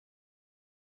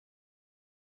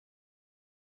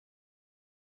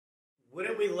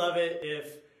Wouldn't we love it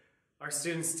if our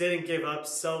students didn't give up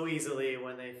so easily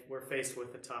when they were faced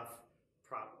with a tough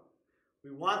problem?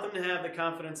 We want them to have the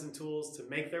confidence and tools to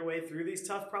make their way through these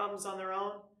tough problems on their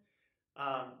own.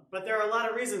 But there are a lot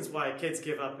of reasons why kids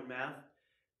give up in math.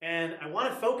 And I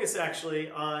want to focus actually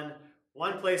on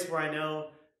one place where I know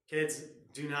kids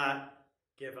do not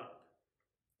give up.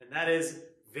 And that is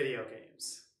video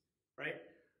games, right?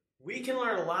 We can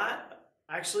learn a lot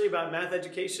actually about math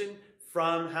education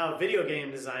from how video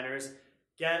game designers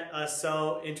get us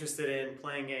so interested in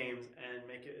playing games and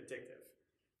make it addictive.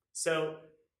 So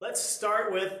let's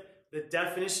start with the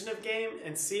definition of game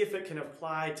and see if it can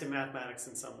apply to mathematics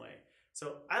in some way.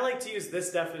 So I like to use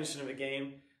this definition of a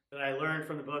game that I learned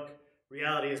from the book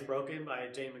Reality is Broken by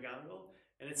Jane McGraw-Hill.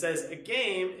 And it says, a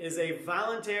game is a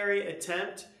voluntary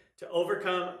attempt to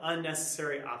overcome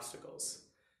unnecessary obstacles.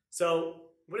 So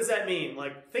what does that mean?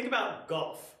 Like, think about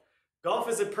golf. Golf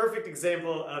is a perfect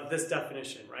example of this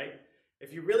definition, right?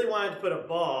 If you really wanted to put a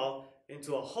ball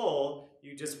into a hole,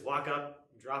 you just walk up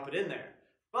and drop it in there.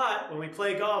 But when we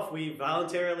play golf, we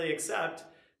voluntarily accept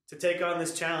to take on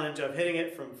this challenge of hitting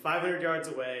it from 500 yards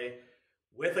away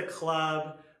with a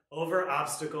club, over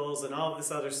obstacles and all of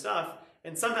this other stuff,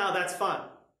 and somehow that's fun,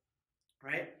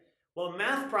 right? Well,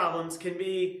 math problems can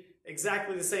be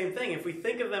exactly the same thing. If we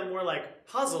think of them more like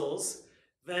puzzles,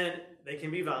 then they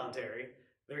can be voluntary,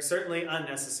 they're certainly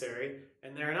unnecessary,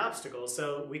 and they're an obstacle.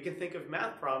 So we can think of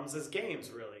math problems as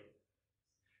games, really.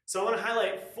 So I want to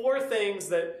highlight 4 things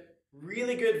that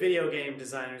really good video game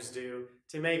designers do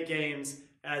to make games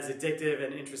as addictive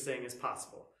and interesting as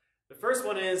possible. The first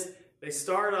one is they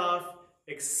start off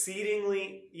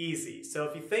exceedingly easy. So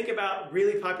if you think about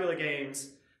really popular games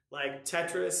like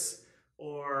Tetris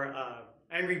or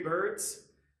Angry Birds,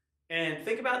 and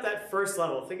think about that first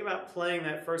level. Think about playing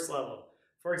that first level.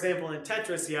 For example, in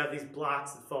Tetris, you have these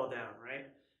blocks that fall down, right?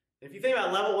 If you think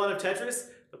about level 1 of Tetris,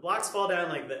 the blocks fall down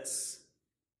like this.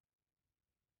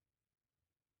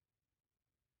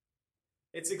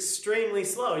 It's extremely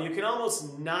slow. You can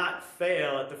almost not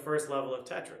fail at the first level of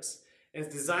Tetris. And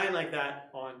it's designed like that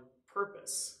on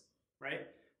purpose, right?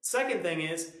 Second thing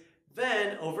is,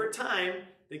 then over time,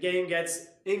 the game gets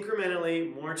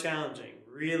incrementally more challenging,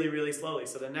 really, really slowly.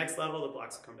 So the next level, the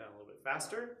blocks will come down a little bit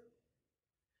faster,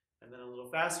 and then a little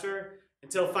faster,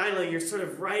 until finally you're sort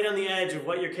of right on the edge of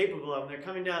what you're capable of, and they're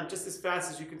coming down just as fast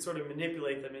as you can sort of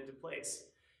manipulate them into place.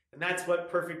 And that's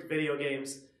what perfect video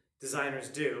games designers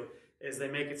do, is they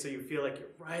make it so you feel like you're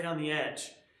right on the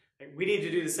edge. And we need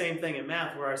to do the same thing in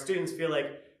math, where our students feel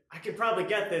like, I could probably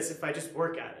get this if I just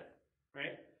work at it,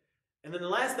 right? And then the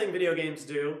last thing video games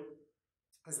do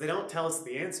is they don't tell us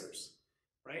the answers,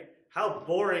 right? How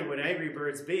boring would Angry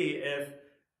Birds be if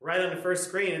right on the first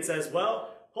screen it says,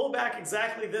 well, pull back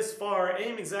exactly this far,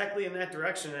 aim exactly in that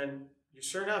direction, and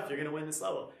sure enough, you're going to win this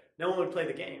level. No one would play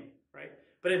the game, right?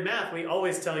 But in math, we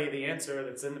always tell you the answer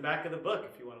that's in the back of the book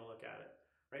if you want to look at it,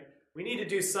 right? We need to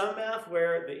do some math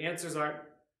where the answers aren't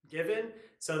given,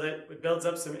 so that it builds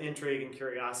up some intrigue and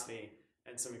curiosity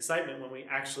and some excitement when we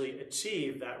actually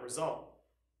achieve that result.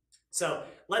 So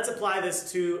let's apply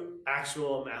this to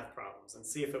actual math problems and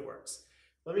see if it works.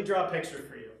 Let me draw a picture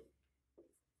for you.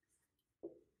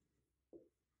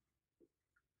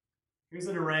 Here's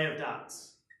an array of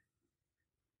dots.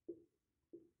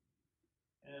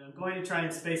 And I'm going to try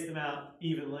and space them out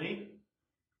evenly.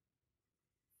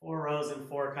 4 rows and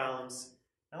 4 columns.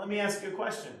 Now let me ask you a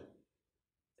question.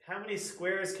 How many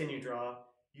squares can you draw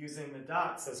using the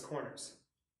dots as corners?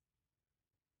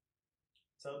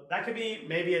 So that could be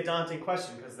maybe a daunting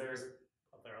question because there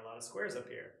are a lot of squares up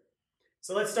here.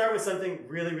 So let's start with something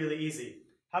really, really easy.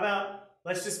 How about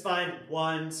let's just find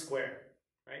 1 square,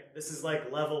 right? This is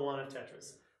like level 1 of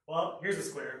Tetris. Well, here's a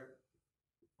square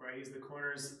where I use the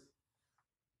corners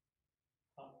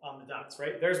on the dots,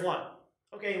 right? There's 1.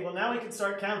 Okay, well now we can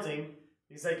start counting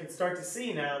because I can start to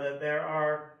see now that there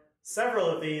are several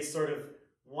of these sort of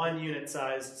 1 unit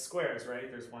sized squares,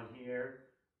 right? There's 1 here,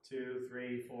 2,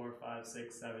 3, 4, 5,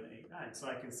 6, 7, 8, 9. So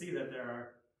I can see that there are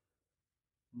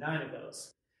 9 of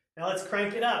those. Now let's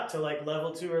crank it up to like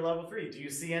level 2 or level 3. Do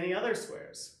you see any other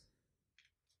squares?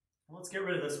 Well, let's get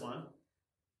rid of this one.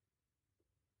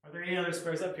 Are there any other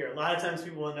squares up here? A lot of times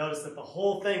people will notice that the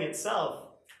whole thing itself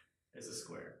is a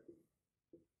square,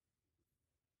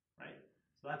 right?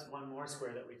 So that's 1 more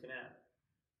square that we can add.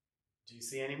 Do you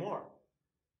see any more?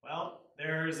 Well,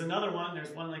 there's another one.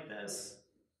 There's one like this.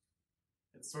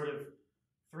 It's sort of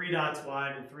 3 dots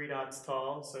wide and 3 dots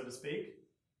tall, so to speak.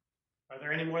 Are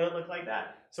there any more that look like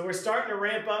that? So we're starting to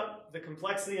ramp up the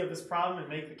complexity of this problem and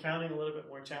make the counting a little bit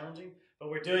more challenging, but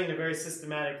we're doing it in a very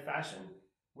systematic fashion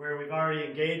where we've already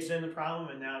engaged in the problem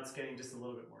and now it's getting just a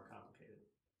little bit more complicated.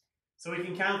 So we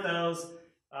can count those.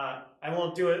 I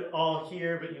won't do it all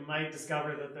here, but you might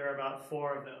discover that there are about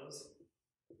 4 of those.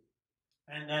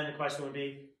 And then the question would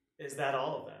be, is that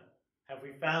all of them? Have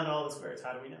we found all the squares?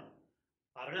 How do we know?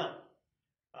 I don't know.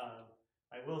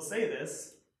 I will say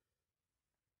this.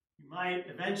 You might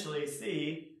eventually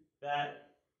see that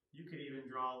you could even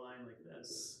draw a line like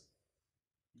this.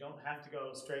 You don't have to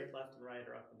go straight left and right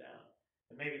or up and down.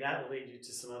 And maybe that will lead you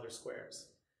to some other squares.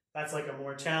 That's like a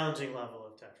more challenging level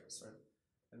of Tetris, right?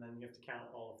 And then you have to count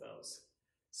all of those.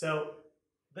 So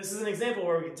this is an example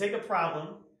where we can take a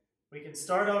problem, we can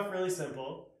start off really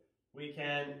simple, we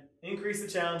can increase the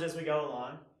challenge as we go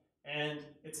along, and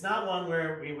it's not one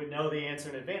where we would know the answer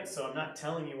in advance, so I'm not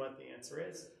telling you what the answer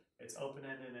is. It's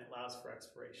open-ended and it allows for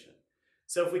exploration.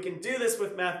 So if we can do this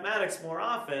with mathematics more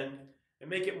often and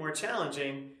make it more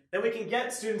challenging, then we can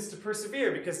get students to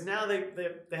persevere, because now they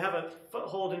have a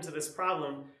foothold into this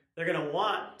problem. They're going to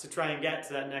want to try and get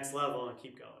to that next level and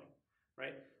keep going,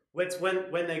 right?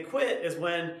 When they quit is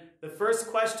when the first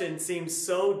question seems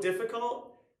so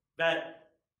difficult that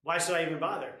why should I even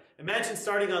bother? Imagine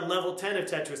starting on level 10 of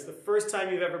Tetris, the first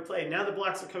time you've ever played. Now the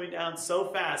blocks are coming down so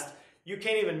fast, you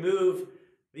can't even move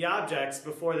the objects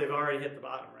before they've already hit the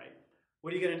bottom, right?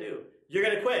 What are you going to do? You're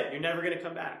going to quit. You're never going to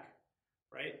come back,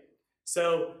 right?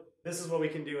 So this is what we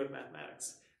can do with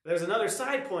mathematics. There's another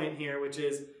side point here, which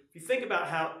is, if you think about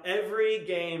how every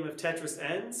game of Tetris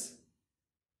ends,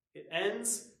 it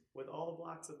ends with all the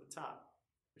blocks at the top,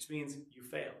 which means you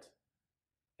failed.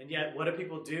 And yet, what do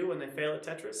people do when they fail at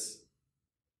Tetris?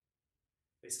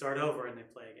 They start over and they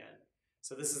play again.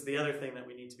 So this is the other thing that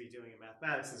we need to be doing in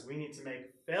mathematics, is we need to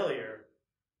make failure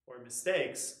or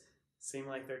mistakes seem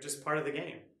like they're just part of the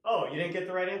game. Oh, you didn't get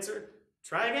the right answer?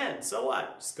 Try again. So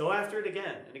what? Just go after it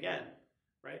again and again,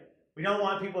 right? We don't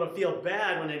want people to feel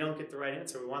bad when they don't get the right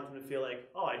answer. We want them to feel like,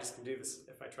 oh, I just can do this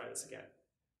if I try this again.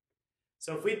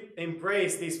 So if we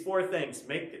embrace these 4 things,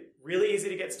 make it really easy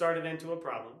to get started into a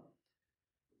problem,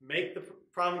 make the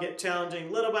problem get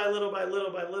challenging little by little by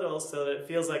little by little so that it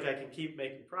feels like I can keep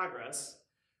making progress.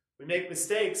 We make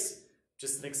mistakes,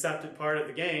 just an accepted part of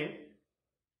the game,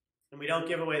 and we don't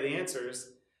give away the answers,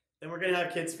 then we're going to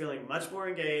have kids feeling much more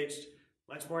engaged,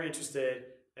 much more interested,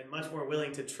 and much more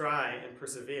willing to try and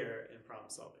persevere in problem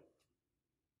solving.